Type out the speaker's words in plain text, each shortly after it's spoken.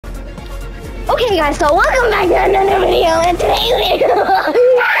Okay guys, so welcome back to another video, and today's video.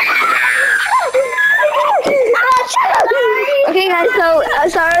 Okay guys, so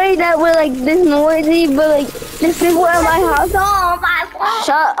sorry that we're like this noisy, but like there's people at my house. Oh my God.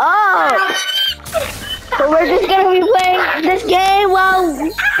 Shut up. So we're just gonna be playing this game while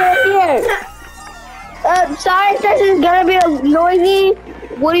we're here. Sorry, this is gonna be noisy.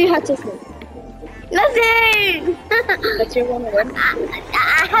 What do you have to say? Nothing! What's your one word?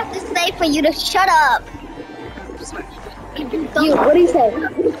 I have to say for you to shut up. You, what do you say?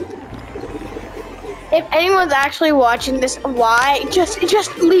 If anyone's actually watching this, why? Just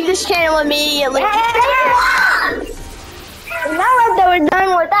leave this channel immediately. Now that we're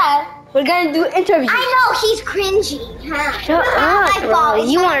done with that, we're gonna do interviews. I know, he's cringy. Huh? Shut up, bro.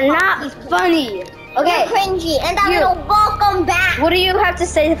 You are not funny. Okay. You're cringy, and I'm gonna welcome back. What do you have to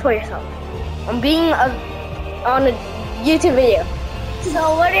say for yourself? I'm being on a YouTube video.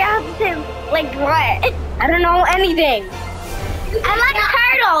 So what do you have to say? Like what? I don't know anything. I like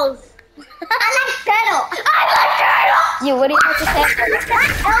turtles. I like turtles. I like turtles. You, what do you have to say?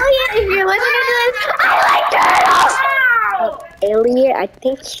 Elliot, if you're listening to this, I like turtles. Elliot, I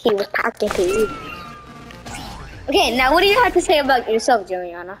think he was talking to you. Okay, now what do you have to say about yourself,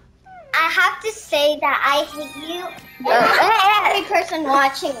 Juliana? I have to say that I hate you. Every person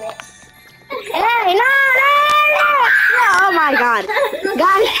watching this. Hey, no! Oh my God.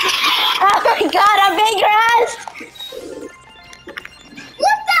 Guys, oh my God, I'm being harassed.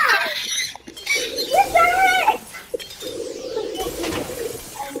 What's that? What's that?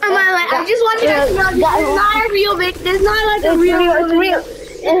 I just want you guys to know this is not a real video. This is not like a real video.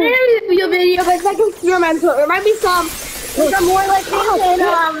 It's a real video, but it's like experimental. There might be some more like things in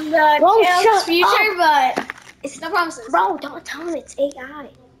the channel's future, but it's no promises. Bro, don't tell him it's AI.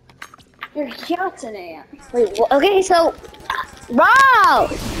 You're cute today. Wait, well, okay, so, bro!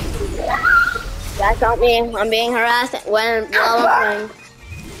 That's not me. I'm being harassed while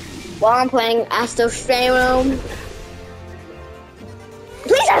I'm playing ASTRO PLAYROOM.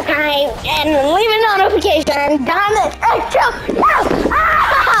 Please subscribe and leave a notification down the extra.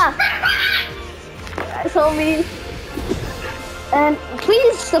 So me. And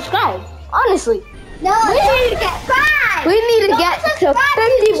please subscribe. Honestly. No, We need to get to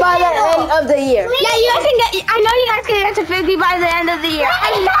 50 by the end of the year. Please. Yeah, you guys can get. I know you guys can get to 50 by the end of the year.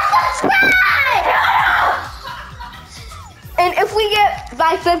 subscribe! And if we get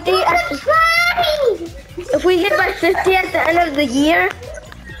by 50, if we get by 50 at the end of the year,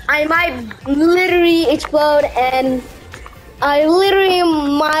 I might literally explode, and I literally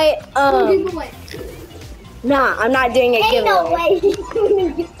might Nah, I'm not doing a Ain't giveaway. no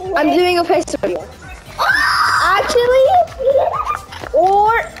way. I'm doing a face reveal. Actually,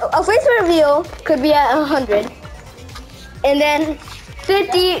 or a face reveal could be at 100, and then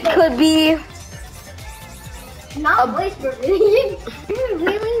 50 could be Not voice for really.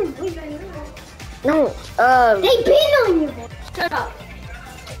 no. They been on you. Shut up.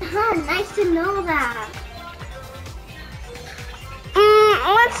 Huh, nice to know that.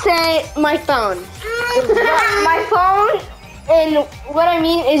 Let's say my phone. My phone, and what I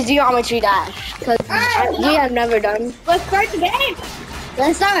mean is Geometry Dash, because we have never done. Let's start the game.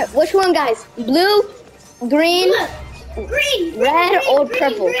 Let's start. Which one, guys? Blue, green, Green. red, or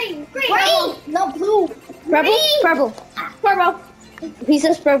purple? Green. No blue. Purple? Green. Purple. Purple. He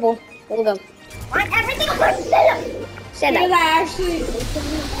says purple. There we go. Want everything for sit Shut Because up. I actually.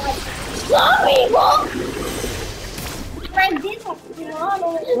 Sorry, bro. Like this one.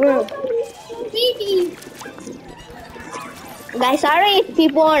 Guys, sorry if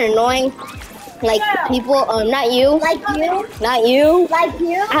people are annoying. Like people, not you. Like you. Not you. Like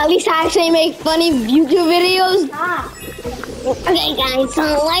you. At least I actually make funny YouTube videos. Ah. Okay, guys, so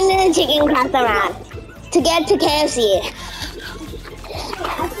I'm the chicken cross around to get to KFC.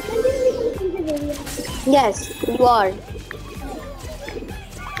 Yes, you are.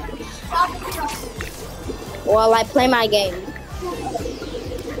 While I play my game.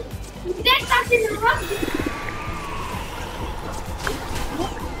 Next, I can interrupt you.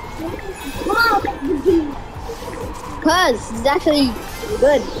 Cause he's actually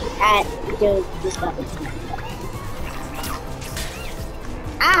good at doing this stuff.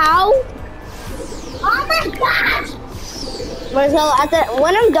 Ow! Oh my gosh! But so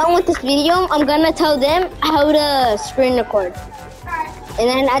when I'm done with this video, I'm gonna tell them how to screen record. And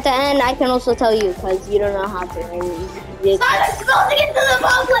then at the end, I can also tell you, because you don't know how to. Start exposing it to the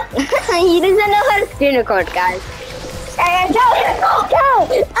public! He doesn't know how to screen record, guys.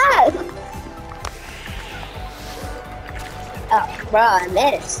 Go! Ah! Oh, bro, I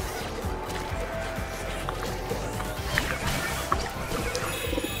missed.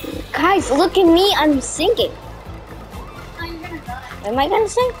 Guys, look at me. I'm sinking. Am I gonna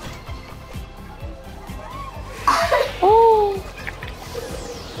sink? Oh.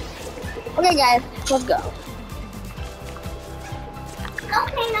 Okay, guys, let's go.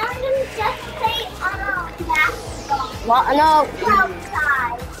 Okay, now I'm gonna just stay on that. Well, no.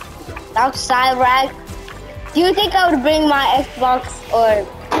 Outside. Outside, right? Do you think I would bring my Xbox or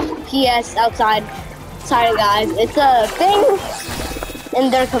PS outside? Sorry, guys. It's a thing in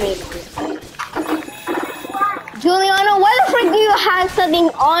their community. Juliana, why the frick do you have something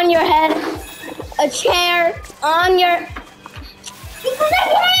on your head? A chair on your... Because I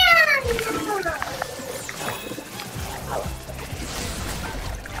can!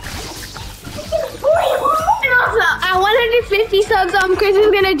 And also, at 150 subs, Chris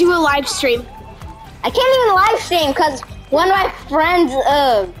is gonna do a live stream. I can't even live stream because one of my friends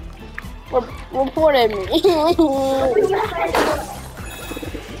reported me.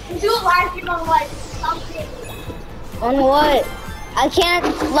 Do a live stream on like something. On what? I can't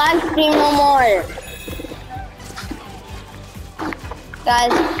live stream no more.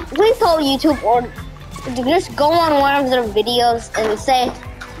 Guys, please tell YouTube or just go on one of their videos and say,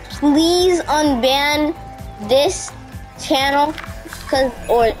 please unban this channel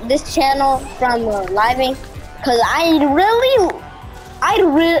or this channel from living, because I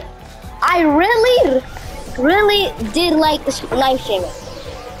really did like this live streaming.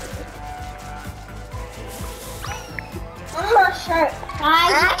 I'm not sure.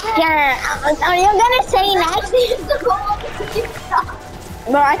 Are you gonna say next?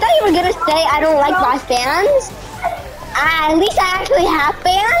 Bro, I thought you were gonna say I don't like my fans. At least I actually have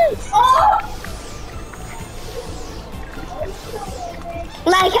fans. Oh!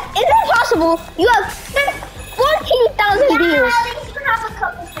 Like, is it possible you have 14,000 views? At least you have a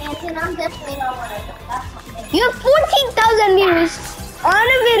couple fans, and I'm definitely not one of them. That's okay. You have 14,000 views on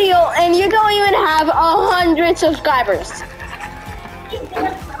a video, and you don't even have 100 subscribers.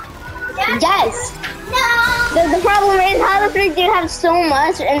 Yes. No. The problem is, how the frick do you have so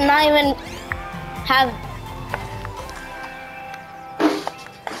much and not even have...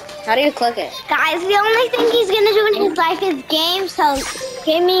 How do you click it? Guys, the only thing he's gonna do in his life is games, so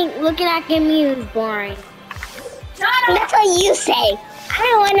looking at gaming is boring. That's what you say. I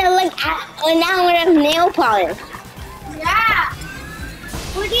don't want to look at when I want to nail polish. Yeah.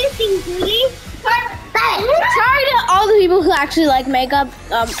 What do you think, Judy? Sorry to all the people who actually like makeup.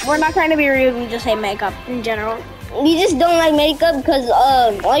 We're not trying to be rude. We just hate makeup in general. You just don't like makeup because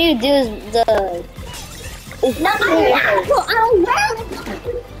all you do is No, I don't wear makeup.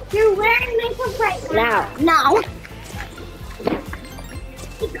 You're wearing makeup right now. now.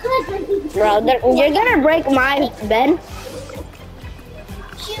 Because Bro, you're gonna break my bed.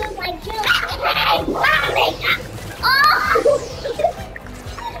 she was like, makeup. Oh!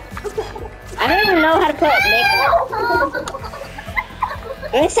 I don't even know how to put makeup.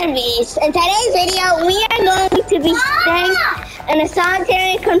 Listen, Beast. In today's video, we are going to be staying in a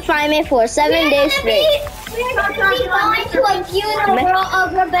solitary confinement for 7 days straight. We're going to be going to accuse the world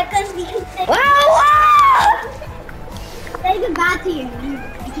of Rebecca's because Whoa! they get bad to you.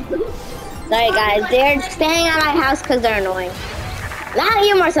 Sorry, guys. They're staying at my house because they're annoying. Not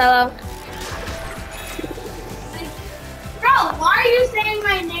you, Marcelo. Bro, why are you saying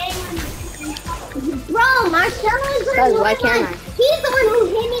my name? Bro, Marcelo is the Cause one. why can't I? He's the one who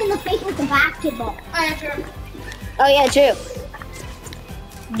hit me in the face with the basketball. Oh, yeah, true. Oh yeah, true.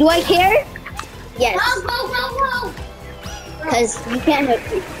 Do I care? Yes. Go. Because you can't hit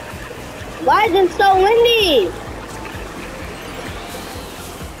me. Why is it so windy?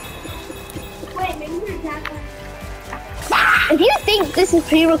 Wait, maybe you're exactly. If you think this is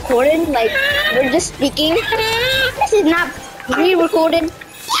pre-recorded, like we're just speaking, this is not pre-recorded.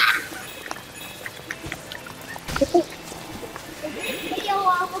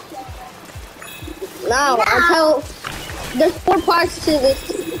 No, until there's 4 parts to this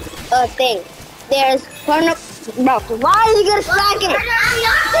thing. There's part number. Bro, why are you gonna stack it?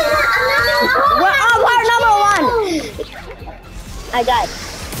 We're on part number 1. I got it.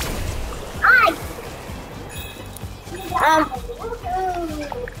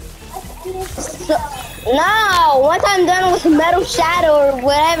 So, no, once I'm done with Metal Shadow or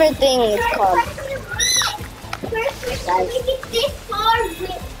whatever thing it's called.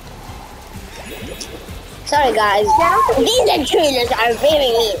 Sorry guys, these intruders are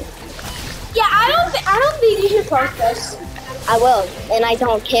very mean. Yeah, I don't think you should post this. I will, and I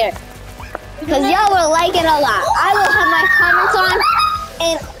don't care. Because y'all will like it a lot. I will have my comments on,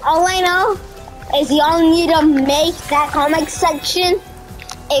 and all I know is y'all need to make that comment section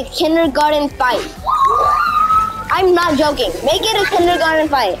a kindergarten fight. I'm not joking. Make it a kindergarten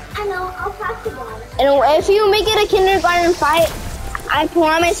fight. I know, I'll pass the ball. And if you make it a kindergarten fight, I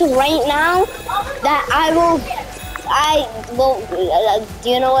promise right now that I will, do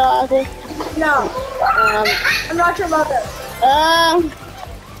you know what I'll do? No. I'm not sure about this.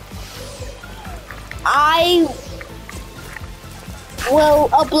 I will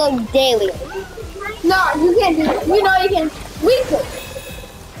upload daily. No, you can't do it. You know you can. Weekly.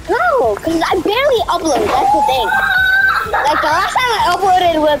 No, because I barely upload, that's the thing. Like the last time I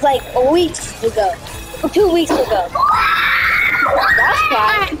uploaded was like weeks ago, or 2 weeks ago. That's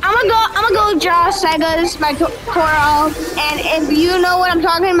fine. I'm gonna go Josh Sega's my tutorial, and if you know what I'm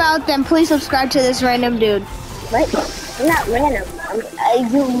talking about, then please subscribe to this random dude. Right? I'm not random.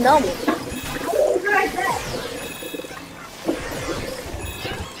 You know me.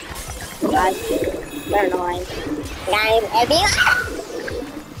 Guys, they're annoying. Guys,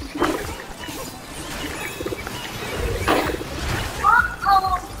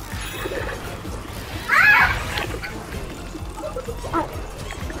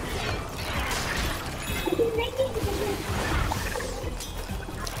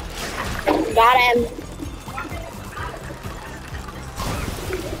 got him.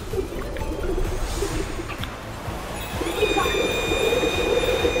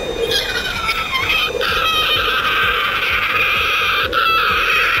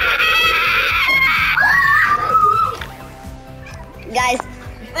 Guys,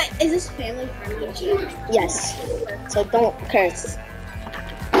 Is this family friendly? yes. So don't curse.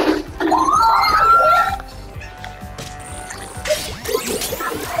 I'm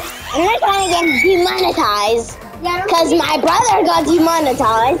not trying to get demonetized because my brother got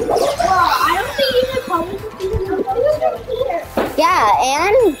demonetized. Well, I don't think you can publish it. Yeah,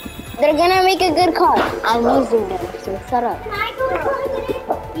 and they're gonna make a good call. I'm losing them, so shut up. Can I go publish it?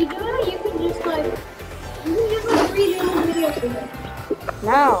 You do it, you can just like read the videos with it.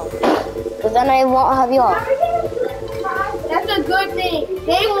 No, because then I won't have y'all. That's a good thing.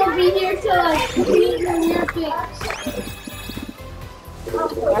 They won't be here to like read your things.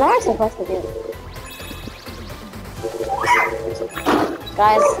 What am I supposed to do?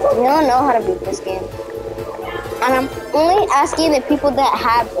 Guys, you don't know how to beat this game. And I'm only asking the people that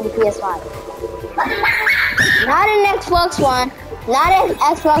have a PS5. Not an Xbox One, not an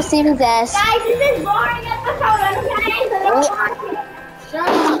Xbox Series S. Guys, this is boring episode, okay? So don't watch it.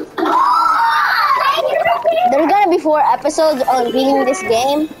 There's gonna be 4 episodes on beating this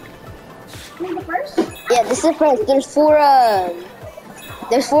game. This is the first? Yeah, this is the first. There's 4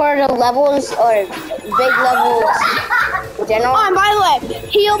 the levels or big levels in general. Oh, and by the way,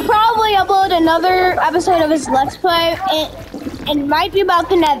 he'll probably upload another episode of his Let's Play, and it might be about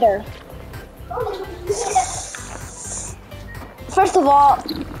the Nether. First of all,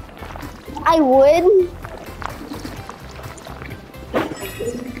 I would.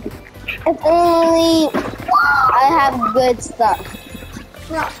 If only I have good stuff.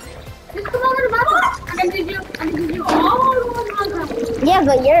 Bro, just come over to my house. I'm gonna do all of them. Yeah,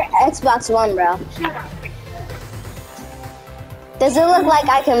 but you're Xbox One, bro. Shut up. Does it look like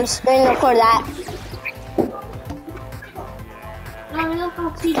I can screen record that?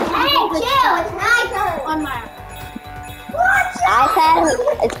 Hey, chill, it's my turn. On my iPad?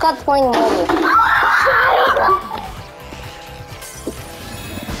 It's called playing movie.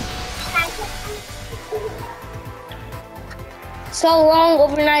 So long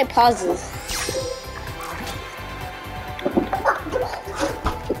overnight pauses.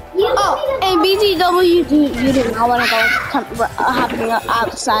 Oh, and BTW, you do not want to go happening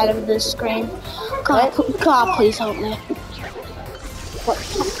outside of the screen. God, please help me. What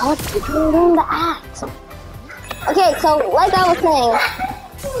you're doing the act? Okay, so like I was saying,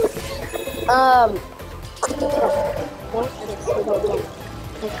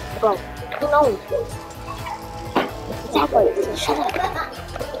 bro, who knows? Exactly. So shut up.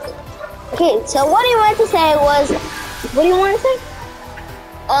 Okay, so what he wanted to say was, what do you want to say?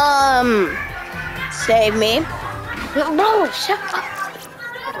 Save me. No, shut up.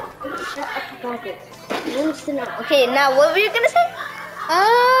 Shut up about it. Okay, now what were you gonna say?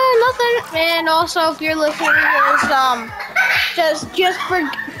 Nothing. And also, if you're listening to this, just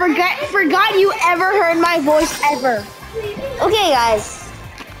forgot you ever heard my voice ever. Okay, guys.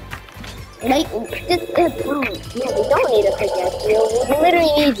 Like, we don't need to forget you. We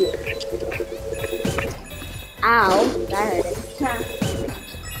literally need you. Ow, that hurt it.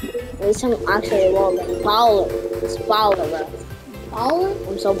 At least I'm actually a little bit baller. It's baller, bro. Baller?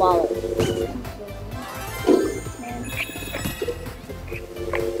 I'm so baller.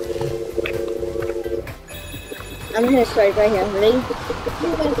 I'm gonna hit strike right here. Ready?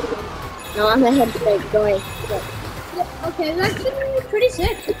 No, I'm gonna hit strike. Go ahead. Go. Okay, that's actually pretty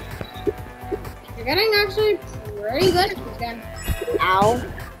sick. You're getting actually pretty good again. Ow.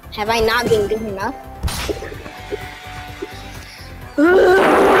 Have I not been good enough?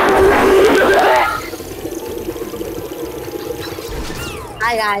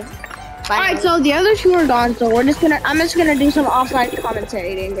 Hi guys. Alright, so the other two are gone, so I'm just gonna do some offline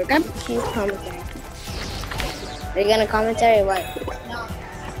commentating, okay? Who's commentary? Are you gonna commentary or what? No.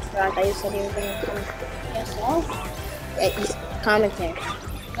 Oh, I thought you said you were gonna commentary. Yes, so? Yeah, he's commentary.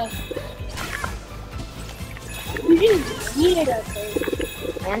 You didn't beat it up,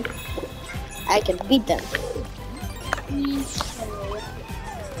 babe. Man, I can beat them.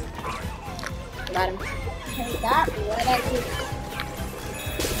 Got him. Take that, what I do?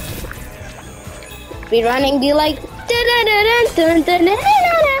 Speed running be like dun dun dun dun dun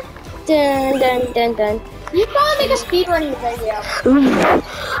dun dun dun dun. You probably make a speedrunning video.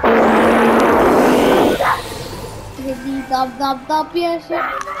 Yes.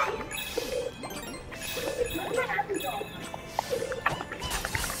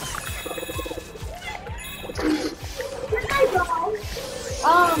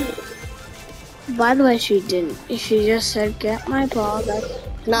 By the way, she didn't. She just said, "Get my ball."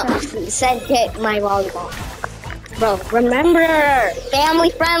 No, said get my volleyball. Bro, remember, family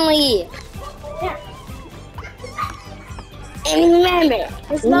friendly. Yeah. And remember,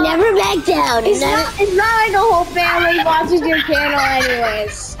 never back down. It's not like the whole family watches your channel,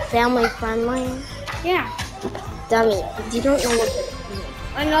 anyways. Family friendly. Yeah. Dummy, you don't know what that means.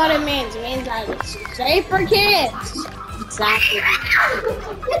 I know what it means. It means that it's safe for kids. Exactly.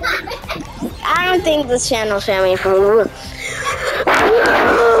 I don't think this channel's family friendly.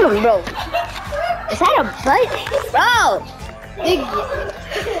 Bro, is that a butt? Bro!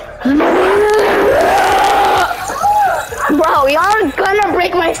 Bro, y'all gonna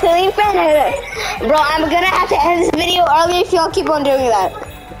break my ceiling fan. Bro, I'm gonna have to end this video early if y'all keep on doing that.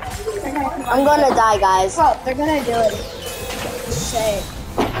 I'm gonna die, guys. Bro, they're gonna do it. Say it.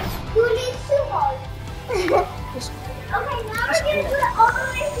 Who needs to hold? Okay, now we're gonna do it all the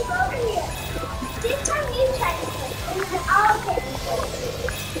way from over here. This time you try to do it, and then I'll take it.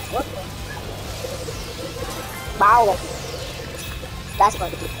 Baller. That's what.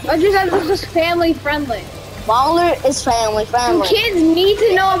 I just said this is family friendly. Baller is family friendly. Kids need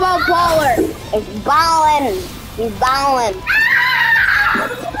to know about baller. It's ballin'. He's ballin'.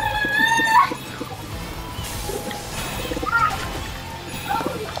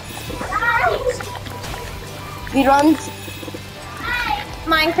 Speed runs.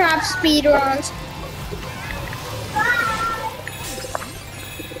 Minecraft speedruns.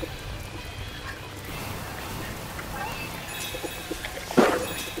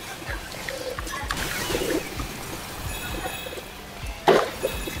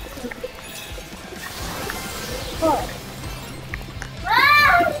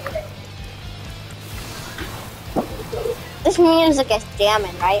 This music is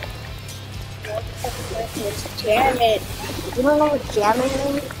jamming, right? It's jamming. You don't know what jamming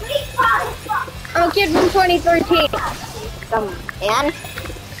means? I'm a kid from 2013. And?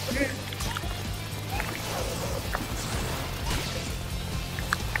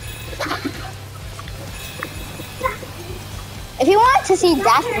 If you want to see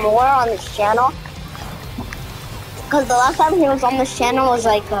Dash more on this channel, because the last time he was on this channel was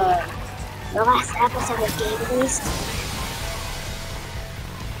like the last episode of Game Beast.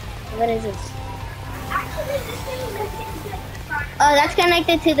 What is this? Oh, that's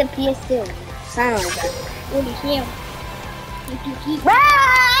connected to the PS2. Sound like that. What do you hear?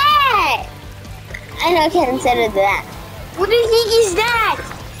 Right! I know, consider that. What do you think is that?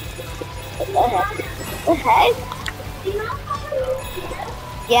 What the heck?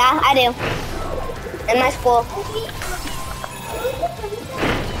 Yeah, I do. In my school.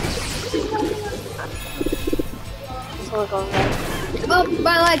 Oh,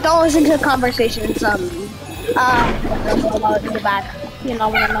 by the way, don't listen to the conversations. About in the back. You know,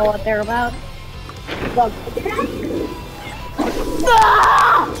 want to know what they're about.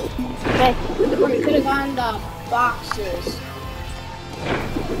 Okay. We could have gone to boxes.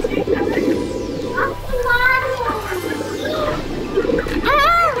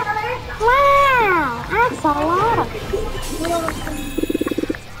 Wow, that's a lot.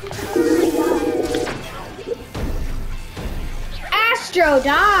 ASTRO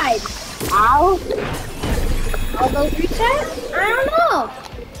died. Ow. All those resets? I don't know.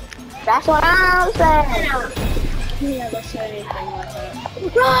 That's what I'm saying. He never said anything like that.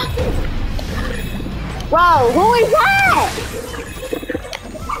 Bro, who is that?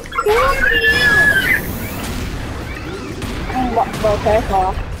 Who are you? Bro, careful.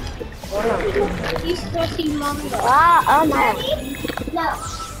 He's supposed Among Us. Oh my. No.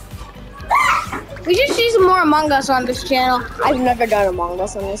 We should see some more Among Us on this channel. I've never done Among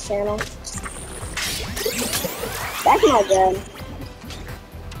Us on this channel. That's not good.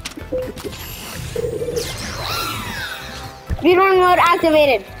 Speedrun mode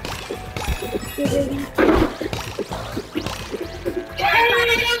activated.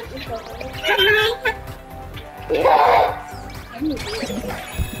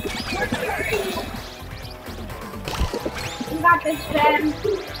 You got this, Ben.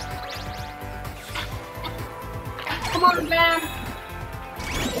 Come on, Ben.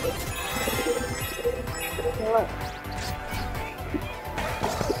 Look.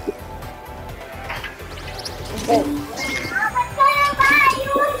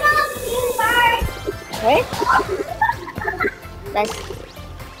 Wait. Nice.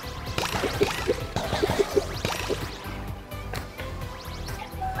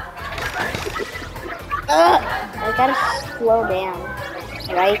 I gotta slow down,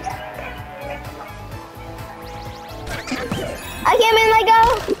 right? I can't even let go.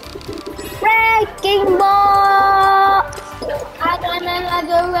 Wrecking ball. I got like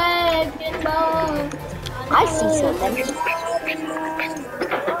a wrecking ball. I see something.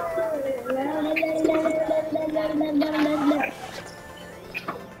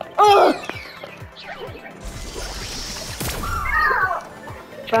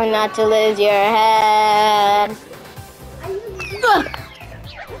 Try not to lose your head.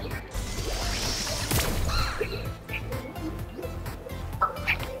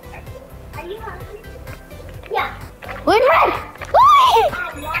 Yeah. Wait,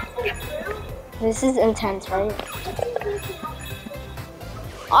 this is intense, right?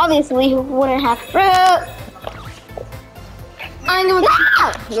 Obviously, who wouldn't have fruit? I'm gonna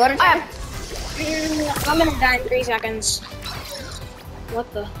You want to try? I'm gonna die in 3 seconds. What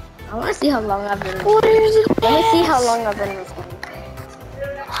the? I want to see how long I've been. What is it? Let me see how long I've been recording.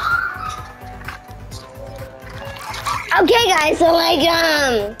 Okay, guys. So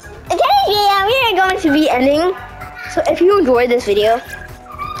yeah, we are going to be ending. So if you enjoyed this video,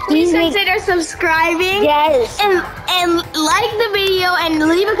 Please consider subscribing. yes. And like the video and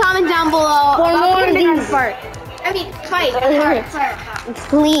leave a comment down below. For more of these. Fight.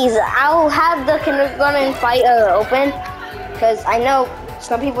 Please, I'll have the kindergarten fight open because I know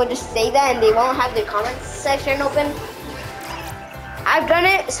some people just say that and they won't have their comments section open. I've done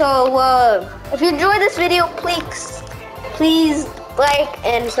it, so if you enjoyed this video, please like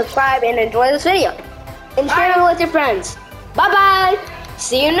and subscribe and enjoy this video and share it with your friends. Bye bye.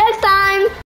 See you next time.